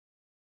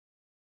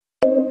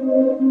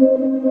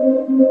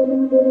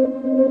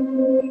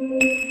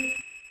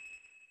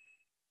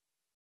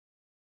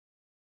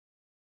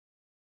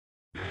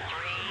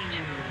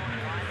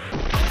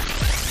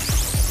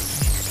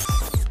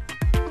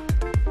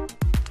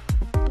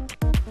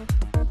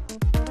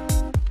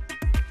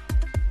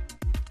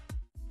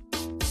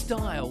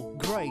Style,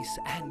 grace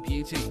and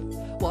beauty.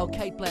 While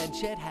Cate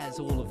Blanchett has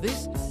all of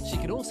this, she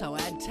can also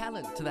add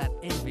talent to that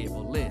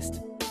enviable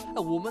list.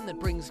 A woman that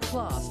brings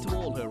class to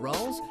all her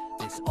roles,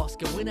 this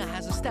Oscar winner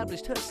has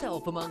established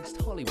herself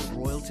amongst Hollywood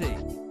royalty.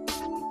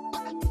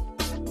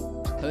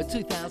 Her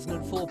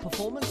 2004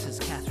 performance as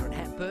Katharine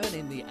Hepburn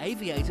in The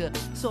Aviator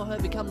saw her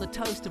become the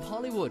toast of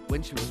Hollywood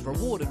when she was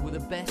rewarded with a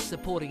Best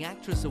Supporting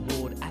Actress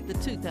award at the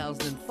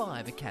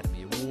 2005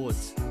 Academy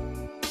Awards.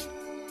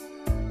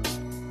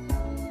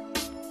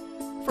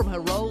 From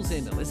her roles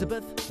in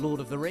Elizabeth, Lord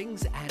of the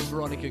Rings and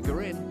Veronica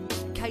Guerin,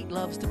 Cate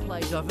loves to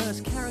play diverse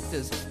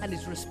characters and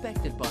is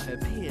respected by her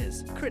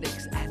peers,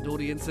 critics and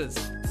audiences.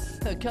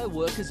 Her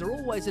co-workers are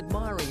always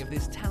admiring of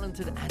this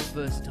talented and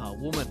versatile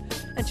woman,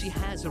 and she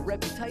has a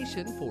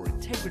reputation for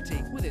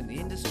integrity within the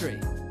industry.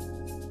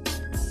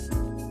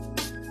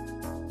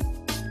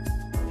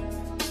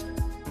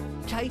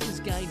 Cate has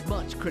gained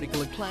much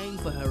critical acclaim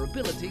for her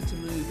ability to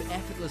move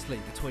effortlessly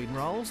between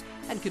roles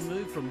and can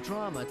move from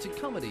drama to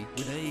comedy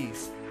with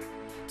ease.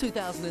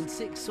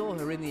 2006 saw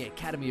her in the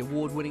Academy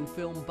Award-winning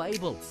film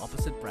Babel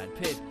opposite Brad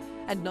Pitt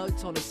and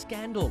Notes on a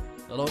Scandal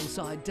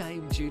alongside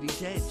Dame Judi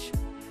Dench.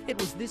 It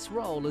was this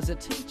role as a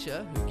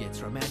teacher who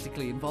gets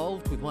romantically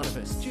involved with one of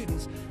her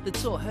students that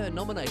saw her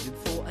nominated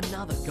for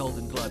another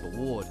Golden Globe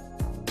Award.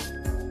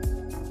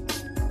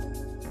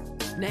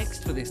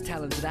 Next for this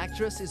talented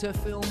actress is her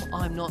film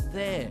I'm Not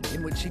There,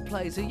 in which she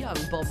plays a young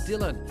Bob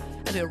Dylan,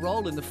 and her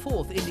role in the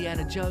fourth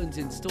Indiana Jones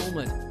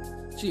installment.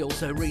 She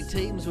also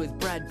re-teams with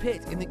Brad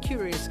Pitt in The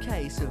Curious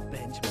Case of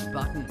Benjamin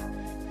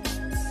Button.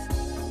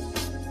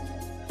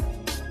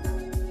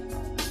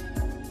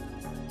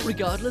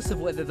 Regardless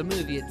of whether the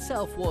movie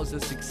itself was a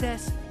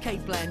success,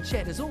 Cate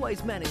Blanchett has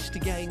always managed to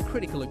gain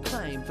critical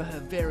acclaim for her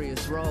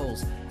various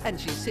roles, and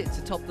she sits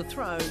atop the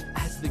throne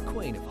as the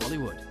Queen of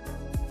Hollywood.